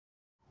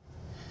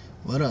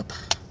What up,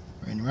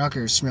 Brandon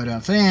Rockers,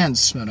 Schmoedown fans?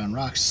 Schmoedown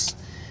rocks.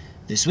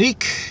 This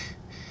week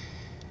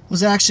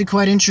was actually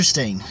quite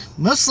interesting.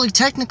 Mostly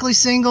technically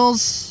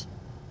singles,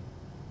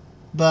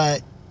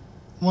 but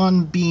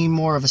one being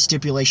more of a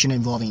stipulation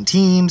involving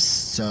teams.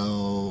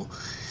 So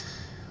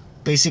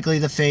basically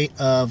the fate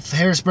of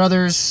Harris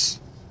Brothers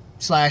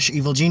 /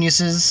 Evil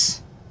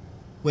Geniuses,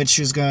 which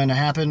is going to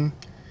happen.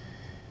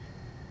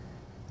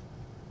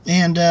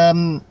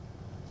 And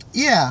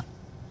yeah,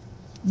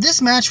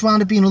 this match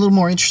wound up being a little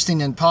more interesting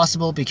than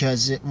possible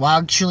because it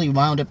actually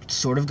wound up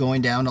sort of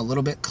going down a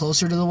little bit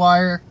closer to the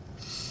wire,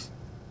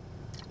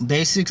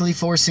 basically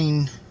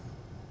forcing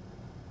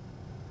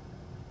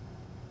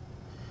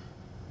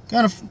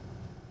Jonathan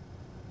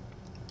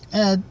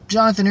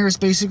Harris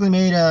basically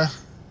made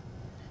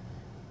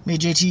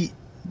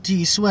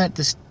JT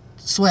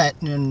sweat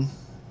and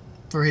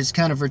for his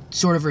kind of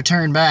sort of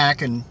return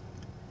back, and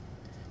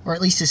or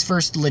at least his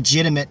first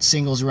legitimate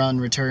singles run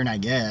return, I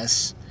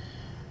guess.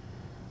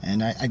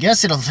 And I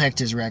guess it'll affect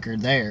his record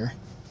there.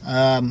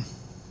 But,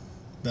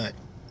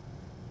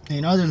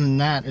 other than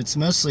that, it's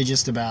mostly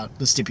just about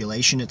the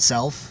stipulation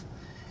itself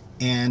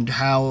and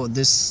how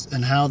this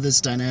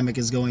dynamic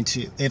is going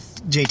to, if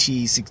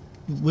JT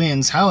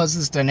wins, how is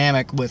this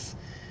dynamic with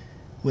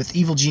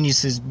Evil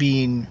Geniuses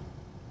being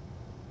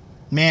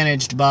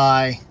managed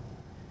by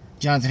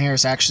Jonathan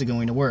Harris actually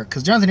going to work?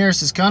 Because Jonathan Harris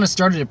has kind of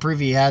started to prove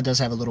he does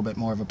have a little bit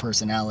more of a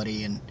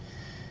personality, and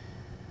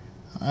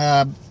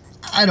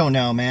I don't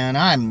know, man.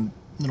 I'm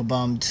a little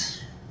bummed.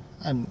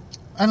 I'm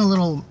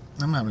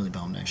not really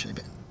bummed, actually,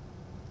 but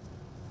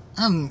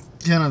I'm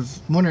kind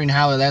of wondering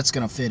how that's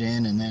going to fit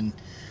in, and then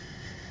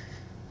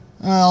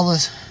all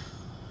this,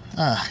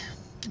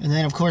 and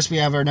then of course we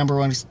have our number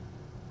one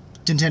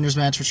Contenders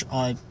match, which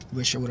I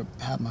wish I would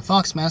have had my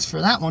Fox mask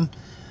for that one,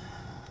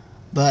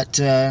 but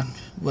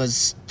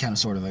was kind of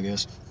sort of, I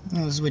guess,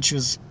 which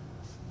was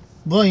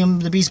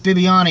William the Beast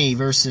Bibiani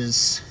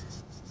versus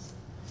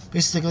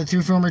basically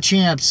three former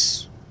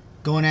champs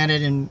going at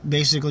it and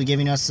basically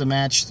giving us the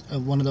match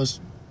of one of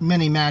those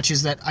many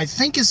matches that I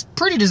think is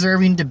pretty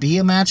deserving to be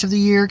a match of the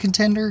year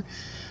contender.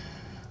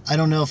 I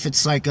don't know if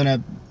it's like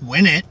gonna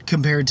win it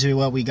compared to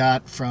what we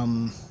got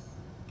from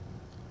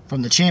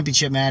the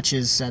championship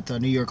matches at the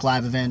New York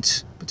Live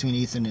event between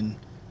Ethan and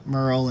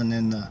Merle, and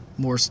then the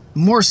more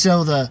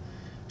so the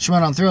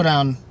Schmoedown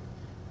Throwdown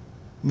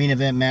main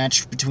event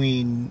match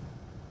between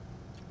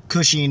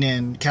Cushing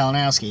and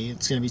Kalinowski.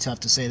 It's going to be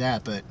tough to say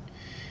that, but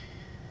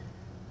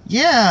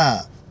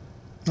yeah,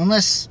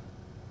 unless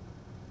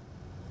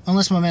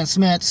my man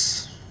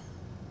Smets,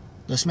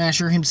 the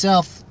Smasher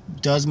himself,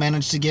 does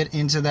manage to get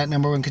into that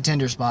number one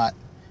contender spot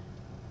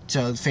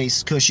to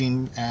face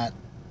Cushing at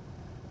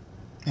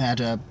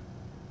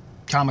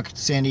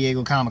San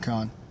Diego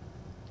Comic-Con.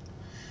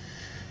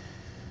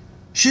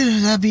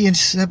 That'd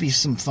be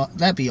some fun.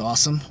 That'd be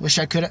awesome. Wish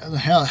I could.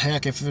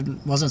 Heck, if it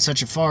wasn't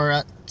such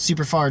a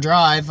super far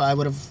drive, I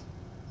would have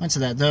went to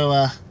that. Though,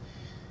 I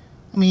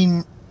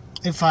mean,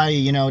 if I,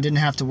 didn't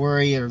have to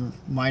worry or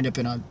wind up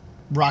in a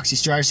Roxy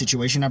Strive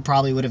situation, I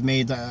probably would have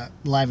made the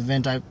live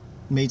event. I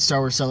made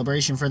Star Wars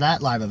Celebration for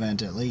that live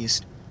event at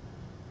least,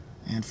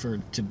 and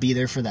to be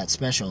there for that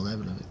special, that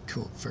would have been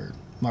cool for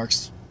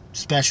Mark's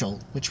special,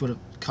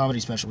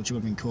 comedy special, which would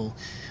have been cool.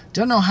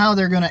 Don't know how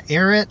they're gonna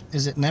air it.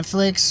 Is it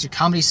Netflix or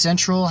Comedy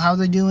Central? How are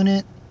they doing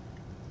it?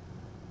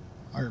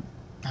 Or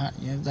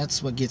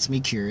that's what gets me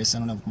curious. I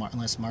don't know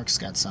unless Mark's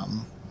got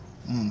something.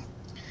 I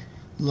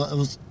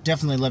would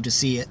definitely love to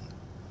see it.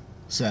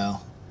 So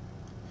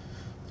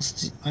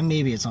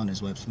maybe it's on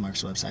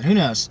Mark's website. Who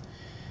knows?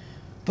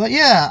 But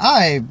yeah,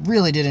 I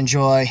really did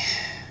enjoy.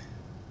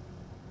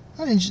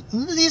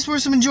 These were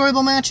some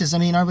enjoyable matches. I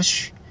mean, I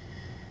wish.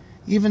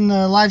 Even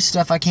the live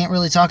stuff I can't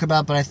really talk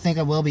about, but I think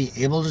I will be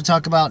able to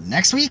talk about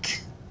next week.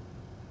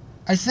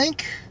 I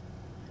think.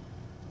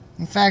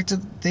 In fact,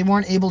 they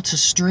weren't able to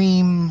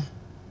stream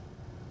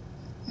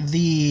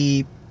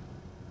the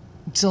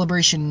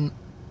Celebration,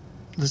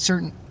 the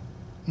certain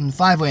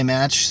 5-way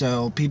match,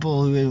 so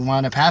people who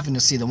wound up having to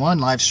see the one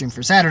live stream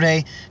for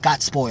Saturday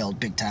got spoiled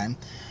big time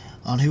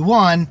on who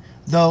won.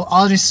 Though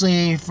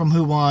honestly, from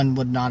who won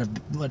would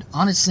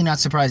honestly not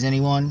surprise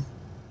anyone.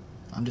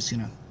 I'm just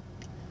gonna.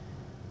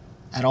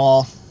 At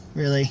all,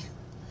 really.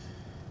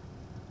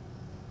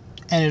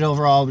 And it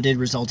overall did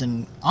result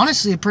in,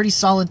 honestly, a pretty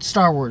solid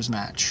Star Wars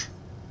match.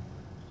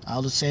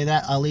 I'll just say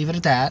that. I'll leave it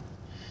at that.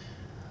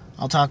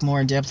 I'll talk more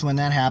in depth when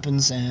that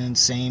happens, and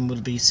same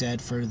would be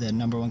said for the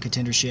number one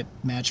contendership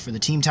match for the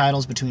team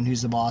titles between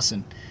Who's the Boss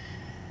and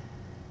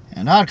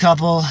Odd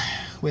Couple,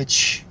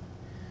 which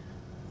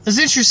is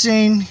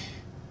interesting.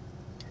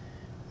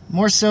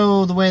 More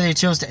so the way they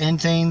chose to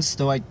end things,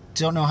 though I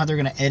don't know how they're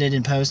going to edit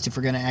and post, if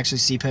we're going to actually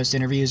see post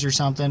interviews or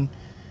something.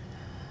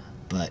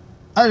 But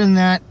other than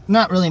that,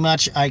 not really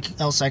much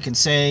else I can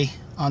say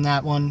on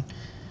that one.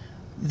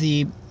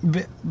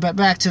 But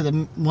back to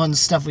the one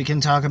stuff we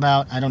can talk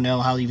about. I don't know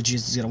how Evil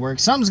Jesus is going to work.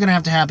 Something's going to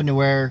have to happen to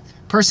where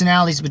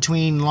personalities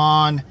between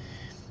Lon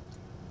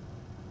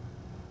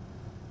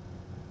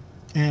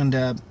and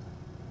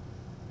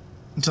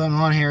So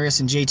Ron Harris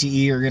and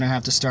JTE are going to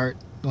have to start.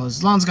 Well,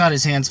 Lon's got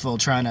his hands full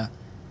trying to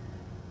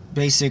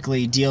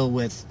basically deal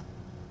with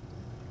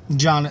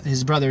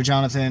his brother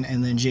Jonathan,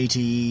 and then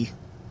JTE,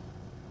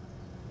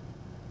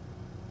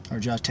 or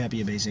Josh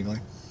Tapia, basically.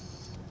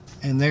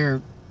 And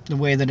the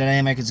way the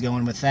dynamic is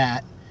going with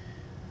that,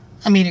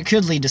 I mean, it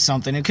could lead to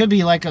something. It could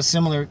be like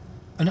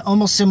an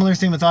almost similar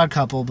thing with Odd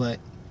Couple, but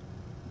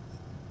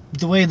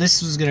the way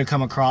this was going to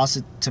come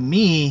across, to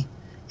me,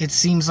 it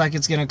seems like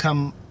it's going to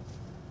come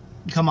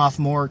off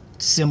more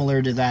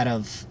similar to that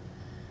of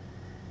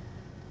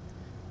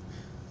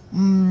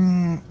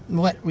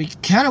what we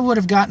kind of would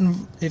have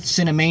gotten if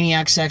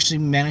Cinemaniacs actually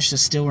managed to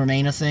still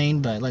remain a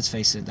thing. But let's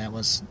face it, that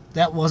wasn't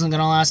going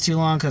to last too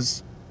long,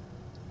 because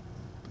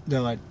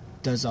though it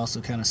does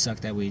also kind of suck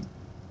that we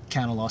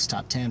kind of lost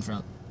top 10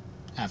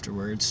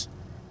 afterwards,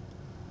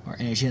 or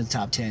NHN in the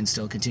top 10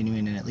 still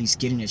continuing and at least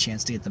getting a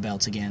chance to get the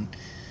belts again,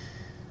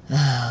 or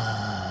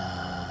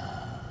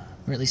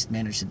at least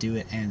manage to do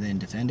it and then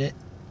defend it.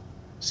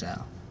 So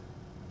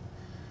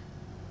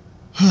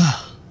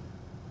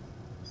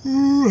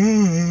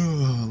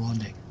long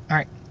day.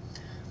 Alright.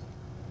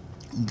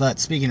 But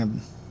speaking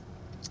of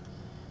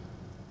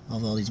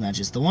all these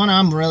matches, the one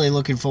I'm really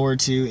looking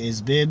forward to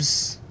is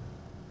Bibbs.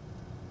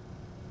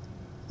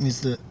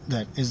 Is the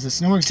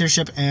Snow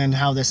Exteriorship, and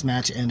how this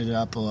match ended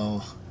up.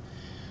 Oh,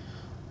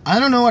 I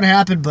don't know what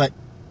happened, but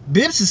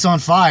Bibbs is on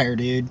fire,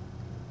 dude.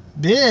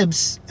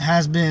 Bibbs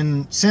has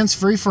been, since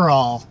Free For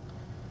All,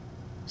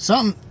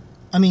 I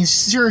mean,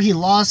 sure, he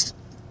lost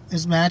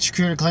his match,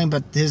 Creator Claim,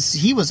 but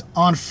he was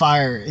on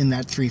fire in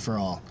that Free For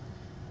All.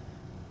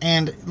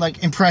 And,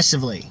 like,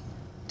 impressively,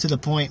 to the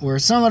point where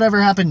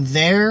whatever happened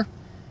there,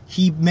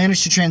 he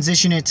managed to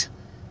transition it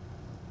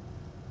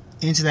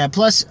into that.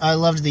 Plus, I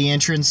loved the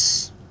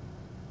entrance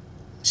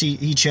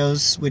he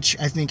chose, which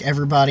I think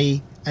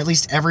everybody, at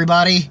least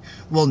everybody,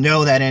 will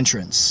know that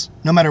entrance.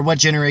 No matter what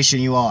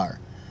generation you are,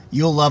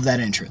 you'll love that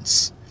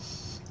entrance.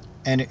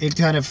 And it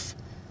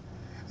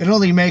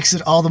only makes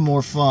it all the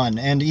more fun,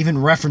 and even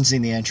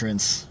referencing the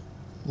entrance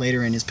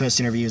later in his post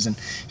interviews. And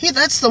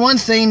that's the one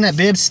thing that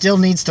Bibbs still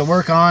needs to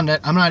work on, that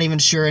I'm not even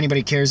sure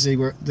anybody cares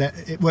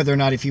whether or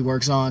not if he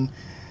works on.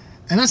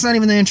 And that's not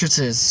even the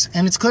entrances.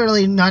 And it's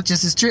clearly not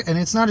just and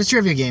it's not his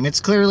trivia game. It's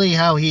clearly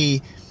how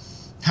he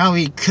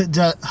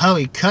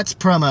cuts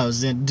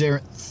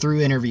promos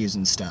through interviews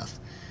and stuff,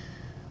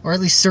 or at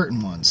least certain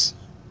ones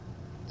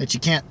that you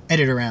can't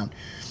edit around.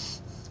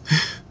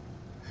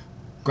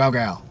 Growl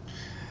growl.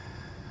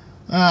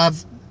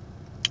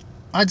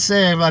 I'd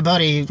say my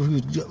buddy, who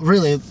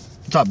really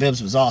thought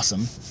Bibbs was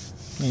awesome,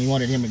 and he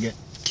wanted him to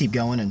keep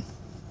going, and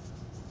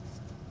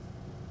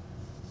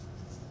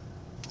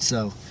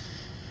so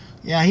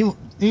yeah,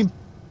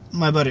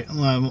 my buddy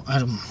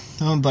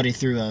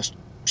threw a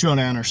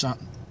Schmoedown or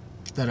something,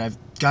 that I've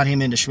got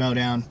him into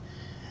Schmoedown.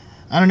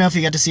 I don't know if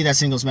he got to see that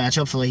singles match.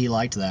 Hopefully he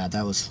liked that.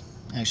 That was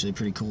actually a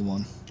pretty cool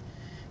one.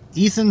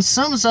 Ethan,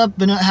 sums up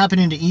but not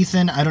happening to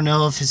Ethan. I don't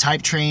know if his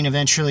hype train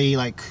eventually,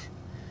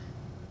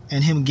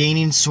 and him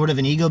gaining sort of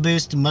an ego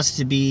boost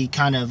must be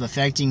kind of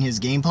affecting his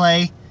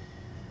gameplay.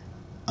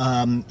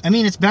 I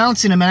mean, it's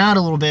balancing him out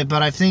a little bit,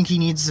 but I think he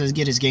needs to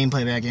get his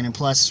gameplay back in. And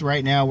plus,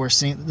 right now, where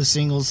the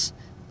singles,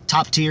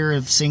 top tier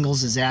of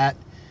singles is at,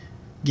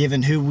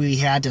 given who we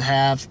had to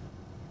have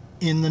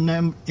in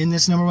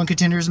this number one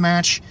contenders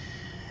match.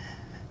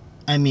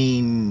 I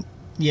mean,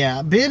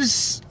 yeah,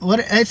 Bibbs,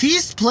 if he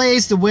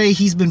plays the way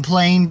he's been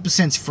playing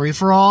since Free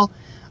For All,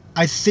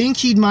 I think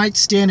he might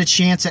stand a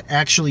chance at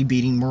actually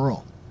beating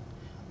Merle,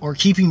 or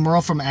keeping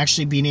Merle from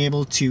actually being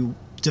able to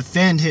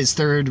defend his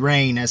third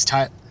reign as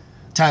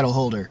title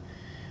holder.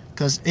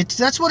 Because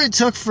that's what it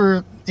took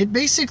it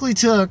basically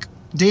took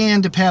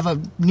Dan to have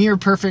a near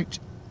perfect,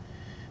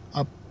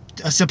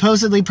 a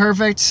supposedly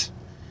perfect,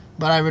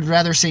 but I would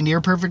rather say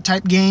near perfect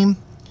type game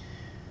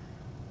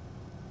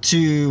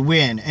to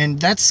win. And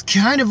that's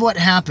kind of what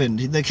happened.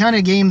 The kind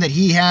of game that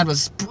he had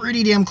was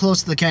pretty damn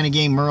close to the kind of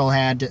game Merle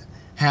had to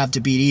have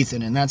to beat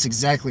Ethan, and that's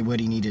exactly what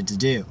he needed to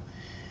do.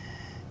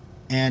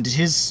 And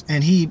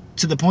he,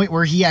 to the point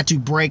where he had to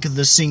break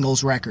the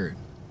singles record.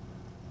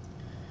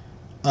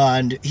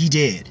 And he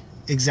did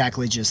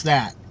exactly just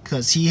that,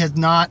 because he had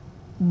not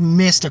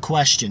missed a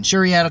question.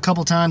 Sure, he had a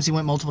couple times he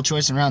went multiple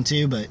choice in round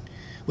 2, but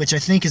which I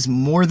think is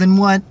more than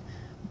what.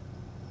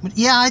 But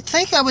yeah, I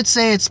think I would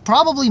say it's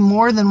probably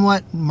more than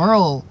what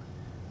more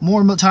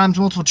times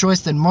multiple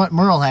choice than what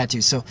Merle had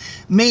to. So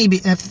maybe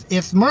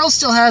if Merle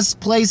still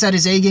plays at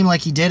his A game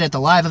like he did at the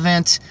live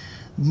event,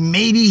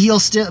 maybe he'll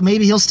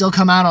still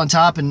come out on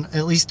top and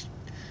at least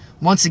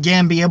once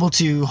again be able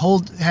to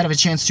have a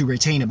chance to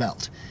retain a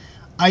belt.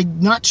 I'm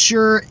not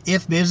sure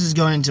if Bibbs is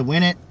going to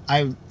win it.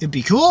 It'd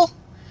be cool,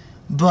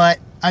 but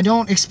I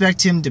don't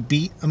expect him to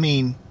beat. I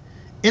mean,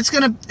 if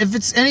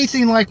it's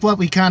anything like what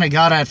we kind of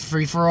got at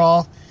Free For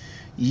All,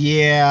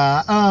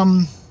 yeah,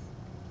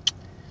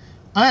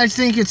 I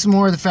think it's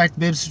more the fact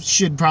Bibbs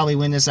should probably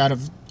win this out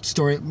of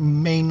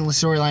main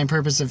storyline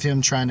purpose of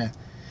him trying to,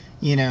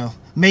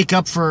 make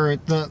up for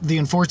the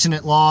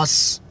unfortunate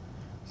loss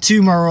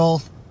to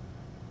Merle,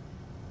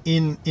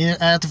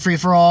 at the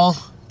free-for-all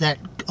that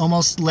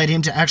almost led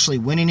him to actually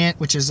winning it,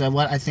 which is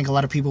what I think a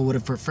lot of people would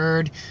have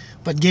preferred.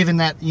 But given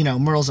that,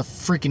 Merle's a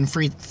freaking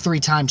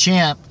three-time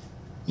champ,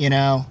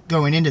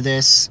 going into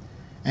this,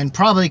 and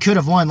probably could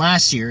have won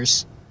last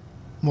year's,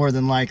 more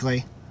than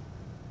likely.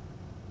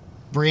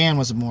 Brienne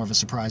was more of a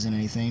surprise than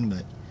anything,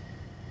 but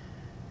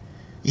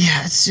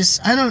yeah, it's just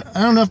I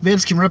don't know if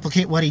Bibbs can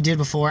replicate what he did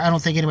before. I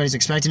don't think anybody's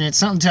expecting it.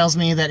 Something tells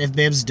me that if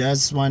Bibbs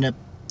does wind up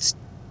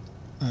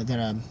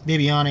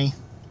Bibiani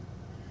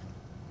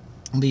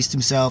beast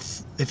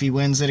himself, if he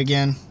wins it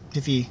again,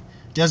 if he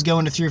does go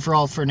into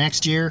free-for-all for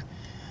next year,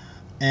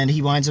 and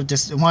he winds up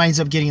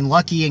getting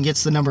lucky and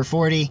gets the number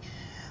 40,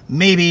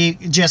 maybe,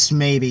 just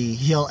maybe,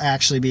 he'll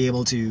actually be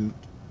able to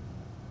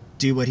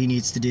do what he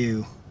needs to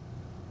do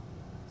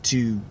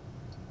to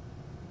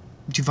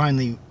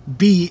finally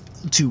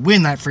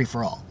win that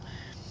free-for-all.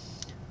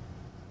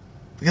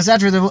 Because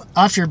after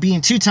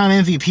being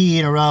 2-time MVP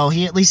in a row,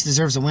 he at least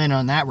deserves a win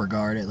on that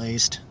regard, at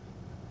least.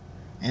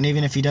 And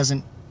even if he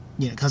doesn't,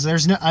 because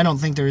I don't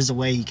think there is a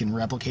way he can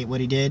replicate what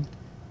he did.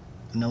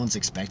 No one's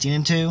expecting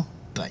him to,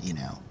 but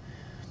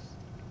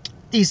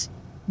he's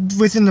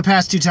within the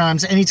past 2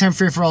 times. Anytime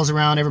free-for-all's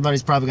around,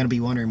 everybody's probably going to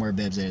be wondering where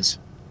Bibbs is.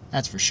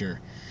 That's for sure.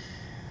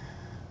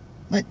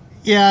 But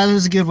yeah, it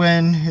was a good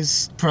win.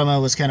 His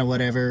promo was kind of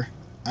whatever.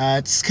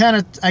 It's kind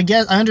of, I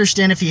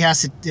understand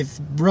if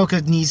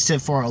Roca needs to,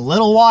 for a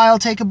little while,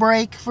 take a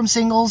break from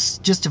singles,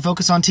 just to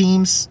focus on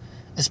teams,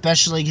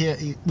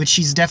 especially, which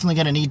he's definitely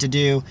going to need to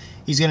do.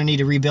 He's going to need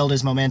to rebuild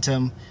his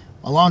momentum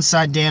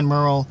alongside Dan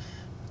Murrell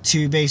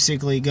to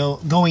basically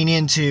going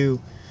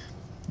into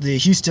the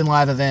Houston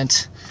live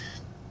event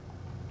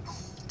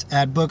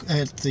at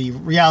the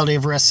Reality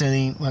of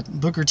Wrestling,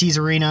 Booker T's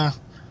Arena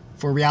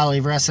for Reality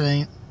of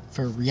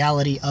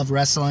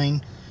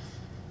Wrestling,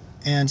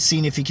 and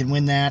seeing if he can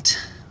win that.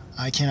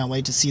 I cannot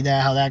wait to see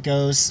how that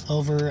goes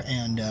over,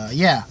 and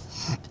yeah.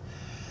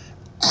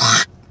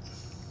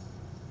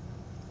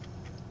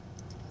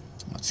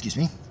 Excuse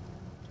me.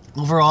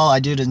 Overall, I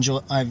did enjoy.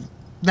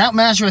 That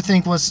match, I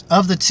think, was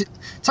of the two.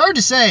 It's hard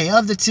to say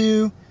of the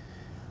two.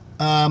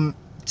 The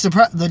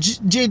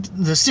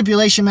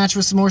stipulation match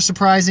was more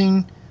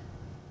surprising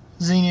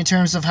in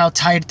terms of how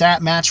tight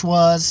that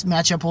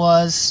matchup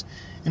was,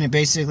 and it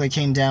basically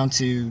came down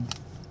to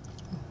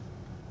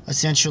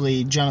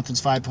essentially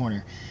Jonathan's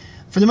 5-pointer.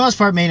 For the most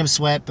part, made him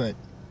sweat, but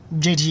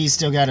JT's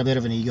still got a bit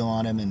of an ego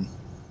on him, and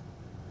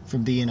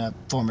from being a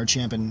former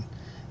champion,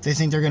 they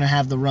think they're going to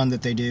have the run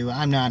that they do.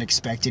 I'm not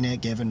expecting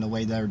it, given the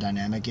way their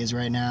dynamic is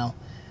right now.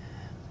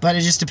 But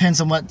it just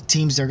depends on what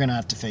teams they're going to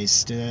have to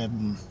face.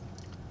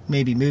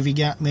 Maybe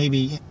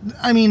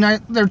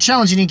they're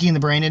challenging Inky in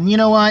the Brain, and you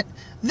know what?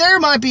 There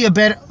might be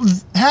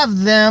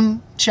have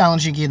them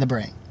challenge Inky in the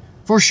Brain,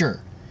 for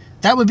sure.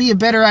 That would be a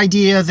better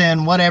idea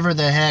than whatever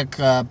the heck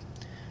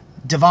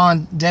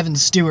Devon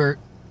Stewart,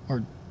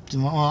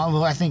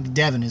 I think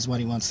Devon is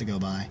what he wants to go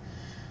by.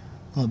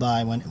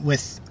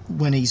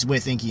 When he's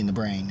with Inky in the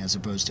Brain, as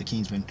opposed to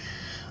Kingsman.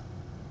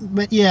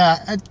 But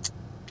yeah,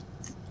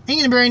 Inky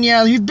in the Brain,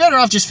 yeah, you're better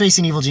off just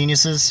facing Evil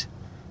Geniuses.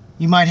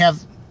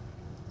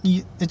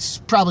 It's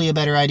probably a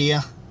better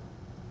idea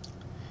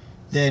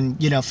than,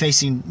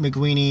 facing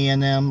McWeenie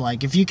and them.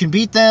 Like, if you can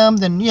beat them,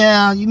 then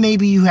yeah,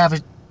 maybe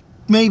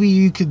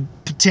you could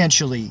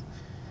potentially,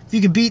 if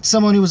you could beat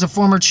someone who was a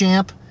former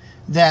champ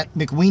that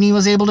McWeenie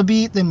was able to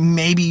beat, then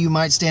maybe you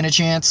might stand a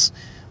chance.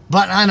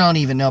 But I don't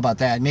even know about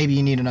that. Maybe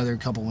you need another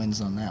couple wins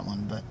on that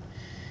one, but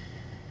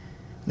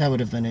that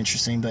would have been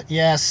interesting. But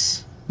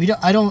yes,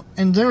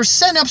 and they were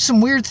setting up some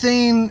weird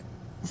thing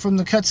from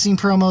the cutscene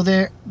promo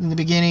there in the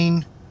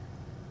beginning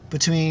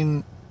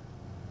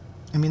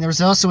there was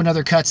also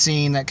another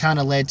cutscene that kind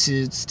of led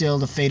to still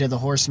the fate of the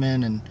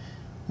Horsemen and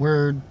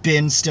where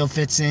Ben still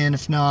fits in,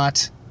 if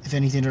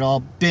anything at all.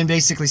 Ben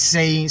basically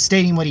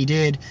stating what he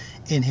did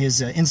in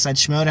his Inside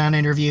Schmoedown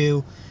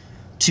interview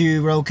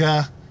to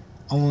Roca,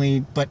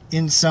 but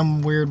in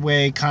some weird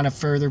way kind of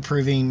further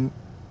proving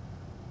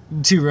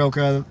to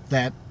Roca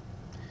that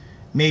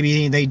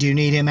maybe they do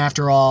need him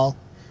after all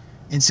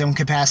in some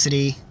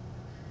capacity.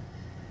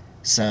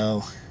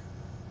 So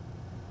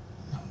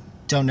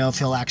don't know if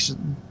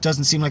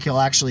doesn't seem like he'll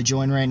actually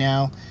join right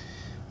now.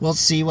 We'll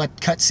see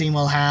what cutscene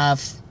we'll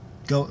have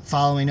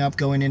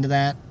going into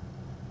that.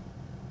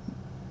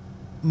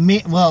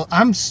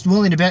 I'm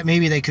willing to bet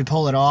maybe they could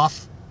pull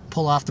off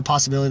the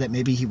possibility that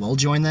maybe he will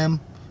join them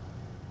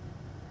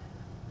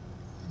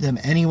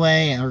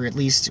anyway, or at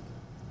least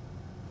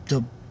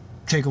they'll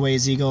take away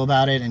his ego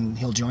about it and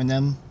he'll join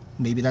them.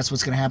 Maybe that's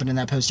what's going to happen in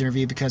that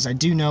post-interview, because I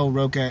do know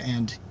Roca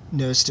and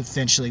Nost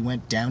eventually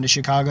went down to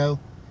Chicago,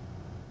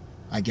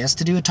 I guess,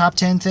 to do a top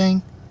 10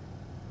 thing.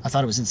 I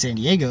thought it was in San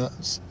Diego,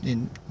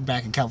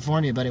 back in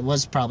California, but it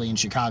was probably in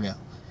Chicago.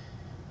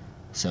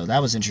 So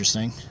that was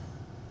interesting.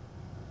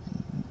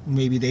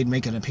 Maybe they'd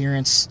make an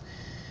appearance.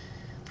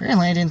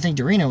 Apparently, I didn't think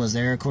Dorina was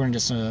there, according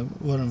to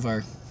one of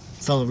our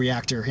fellow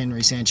reactor,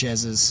 Henry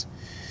Sanchez's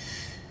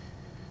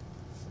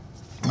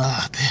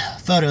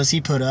photos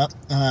he put up.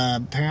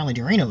 Apparently,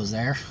 Dorina was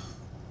there.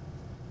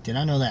 Did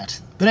not know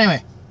that. But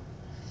anyway.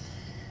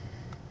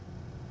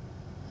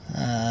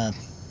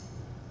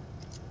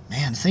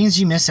 Man, things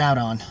you miss out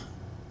on.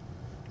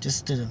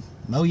 Just to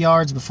mow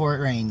yards before it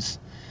rains.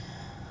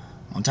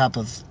 On top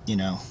of,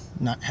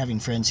 not having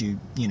friends who,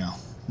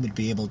 would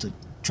be able to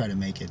try to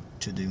make it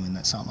to doing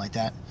that, something like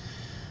that.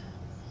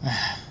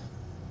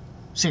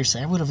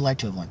 Seriously, I would have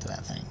liked to have went to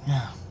that thing.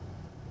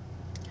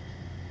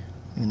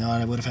 Even though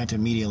I would have had to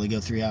immediately go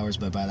 3 hours,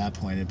 but by that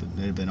point it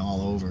would have been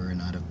all over,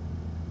 and I'd have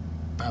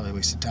probably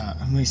wasted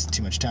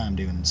too much time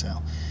doing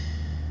so.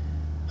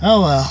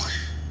 Oh well.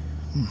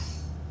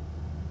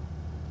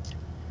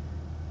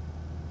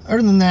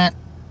 Other than that,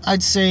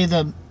 I'd say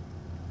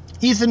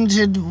Ethan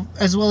did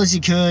as well as he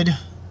could,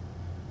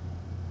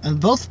 and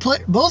both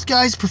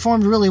guys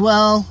performed really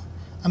well.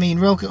 I mean,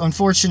 Roka, it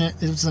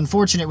was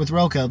unfortunate with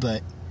Roka,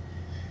 but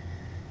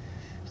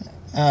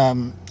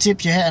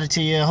tip you had it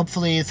to you.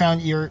 Hopefully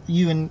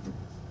you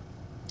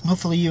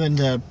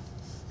and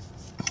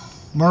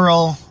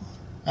Merle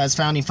as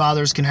founding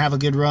fathers can have a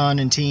good run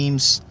in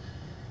teams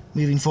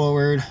moving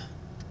forward.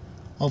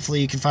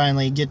 Hopefully you can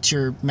finally get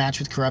your match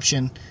with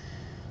Corruption.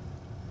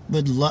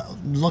 But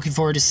looking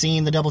forward to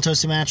seeing the double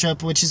toasted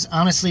matchup, which is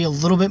honestly a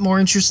little bit more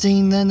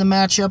interesting than the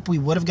matchup we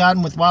would have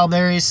gotten with Wild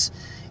Berries.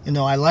 You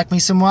know, I like me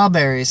some Wild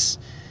Berries.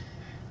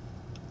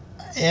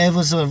 It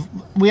was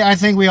I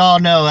think we all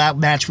know that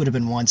match would have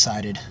been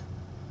one-sided.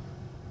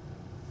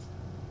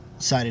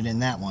 Sided in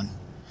that one.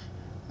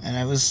 And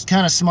it was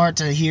kind of smart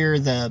to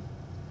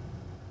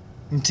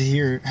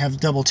have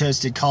Double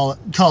Toasted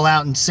call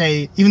out and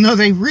say, even though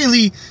they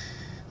really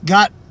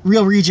got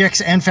Real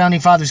Rejects and Founding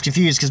Fathers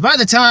confused, because by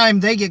the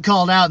time they get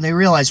called out and they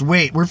realize,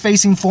 wait, we're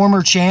facing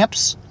former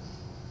champs?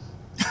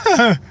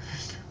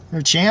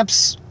 Or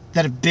champs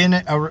that have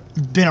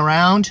been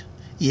around?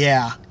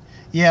 Yeah.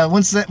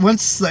 Once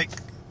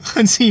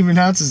he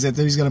announces it,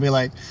 he's gonna be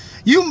like,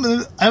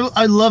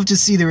 I'd love to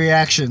see the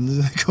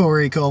reaction that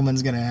Corey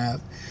Coleman's gonna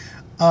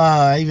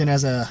have. Even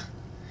as a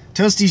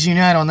Toasties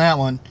Unite on that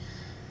one.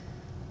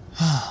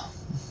 Oh,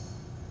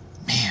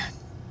 man.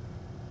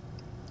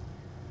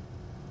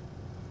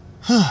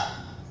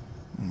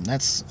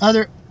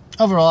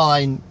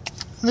 Overall,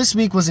 this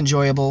week was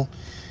enjoyable.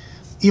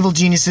 Evil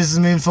Geniuses is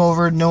moving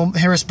forward. No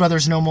Harris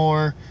Brothers, no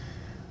more.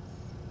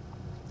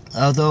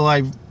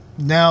 Although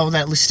now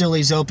that still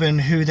leaves open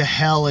who the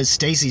hell is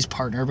Stacy's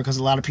partner, because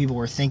a lot of people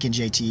were thinking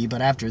JT,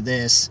 but after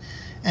this,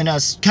 and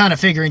us kind of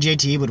figuring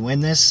JT would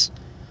win this,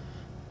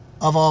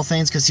 of all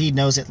things, because he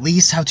knows at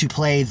least how to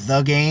play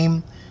the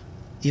game,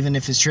 even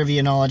if his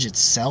trivia knowledge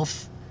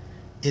itself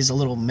is a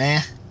little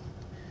meh.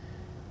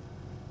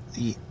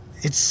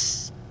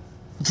 It's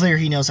clear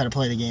he knows how to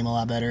play the game a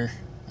lot better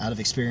out of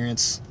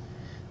experience.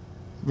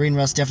 Rain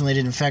Rust definitely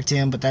didn't affect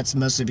him, but that's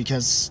mostly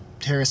because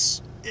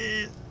Harris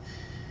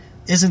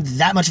isn't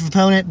that much of an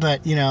opponent,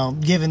 but,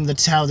 given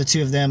how the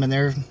two of them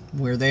and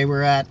where they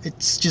were at,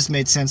 it's just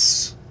made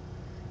sense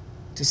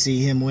to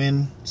see him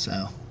win,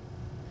 so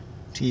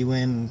he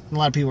win. A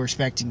lot of people were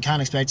expecting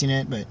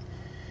it, but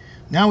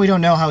now we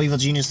don't know how Evil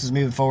Genius is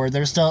moving forward.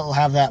 They still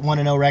have that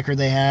 1-0 record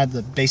they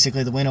had,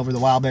 basically the win over the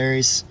Wild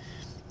Berries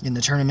in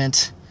the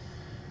tournament.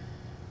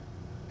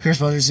 Harris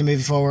Brothers is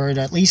moving forward.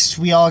 At least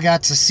we all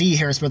got to see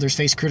Harris Brothers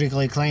face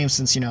critically acclaimed,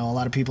 since, a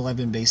lot of people have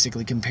been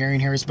basically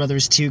comparing Harris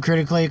Brothers to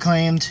critically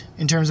acclaimed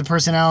in terms of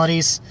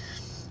personalities.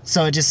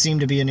 So it just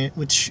seemed to be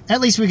which at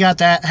least we had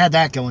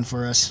that going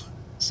for us.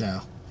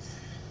 So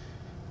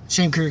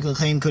shame critically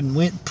acclaimed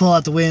couldn't pull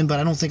out the win, but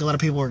I don't think a lot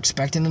of people were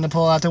expecting them to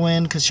pull out the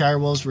win, because Shire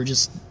Wolves were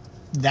just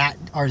that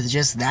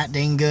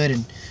dang good,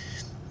 and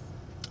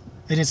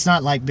it's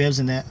not like Bibbs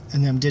and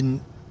them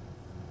didn't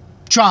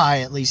try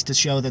at least to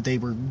show that they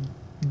were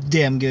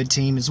damn good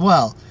team as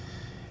well.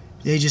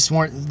 They just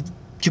weren't,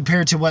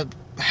 compared to what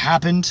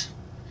happened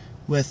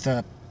with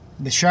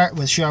Shire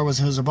was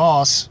their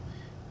boss.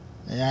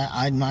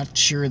 I'm not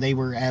sure they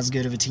were as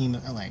good of a team.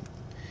 Like,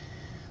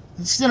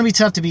 it's gonna be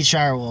tough to beat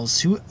Shire Wolves.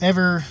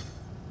 Whoever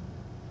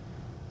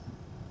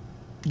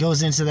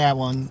goes into that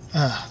one,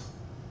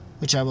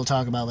 which I will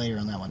talk about later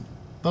on that one.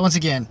 But once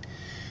again,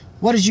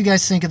 what did you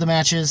guys think of the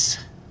matches?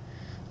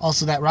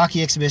 Also, that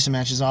Rocky exhibition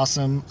match is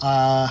awesome.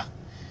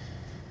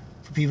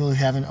 For people who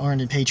haven't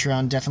earned in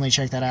Patreon, definitely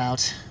check that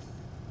out.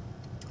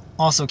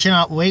 Also,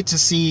 cannot wait to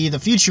see the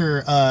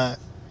future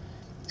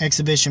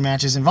exhibition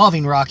matches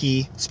involving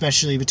Rocky,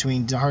 especially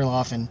between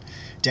Harloff and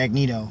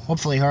Dagnito.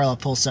 Hopefully Harloff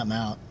pulls something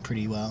out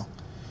pretty well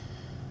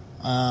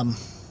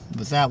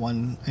with that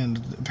one. And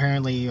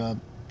apparently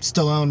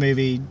Stallone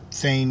movie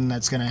thing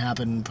that's going to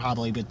happen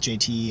probably with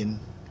JT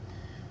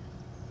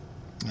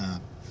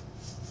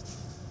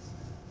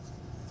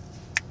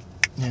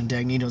and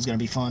Dagnito's going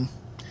to be fun.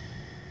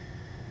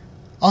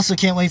 Also,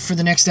 can't wait for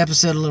the next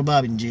episode of Little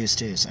Bobby and Juice,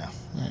 too, so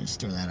I'll just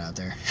throw that out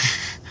there.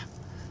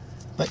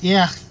 But,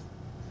 yeah.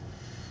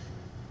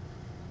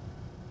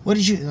 What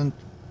did you...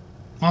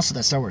 Also,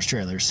 that Star Wars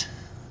trailers.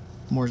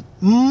 I'm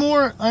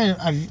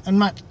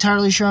not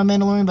entirely sure on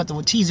Mandalorian, but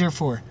the teaser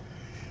for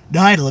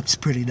Night looks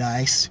pretty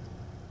nice.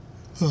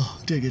 Oh,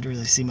 didn't get to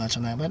really see much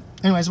on that. But,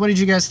 anyways, what did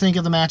you guys think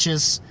of the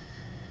matches?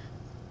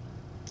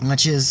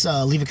 which is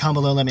leave a comment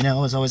below, let me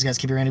know. As always, guys,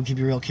 keep it random, keep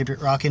it real, keep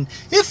it rocking.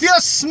 If you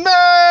smell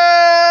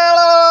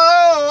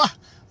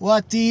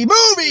what the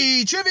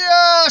movie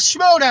trivia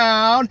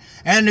Schmoedown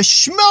and the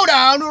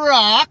Schmoedown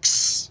rocks.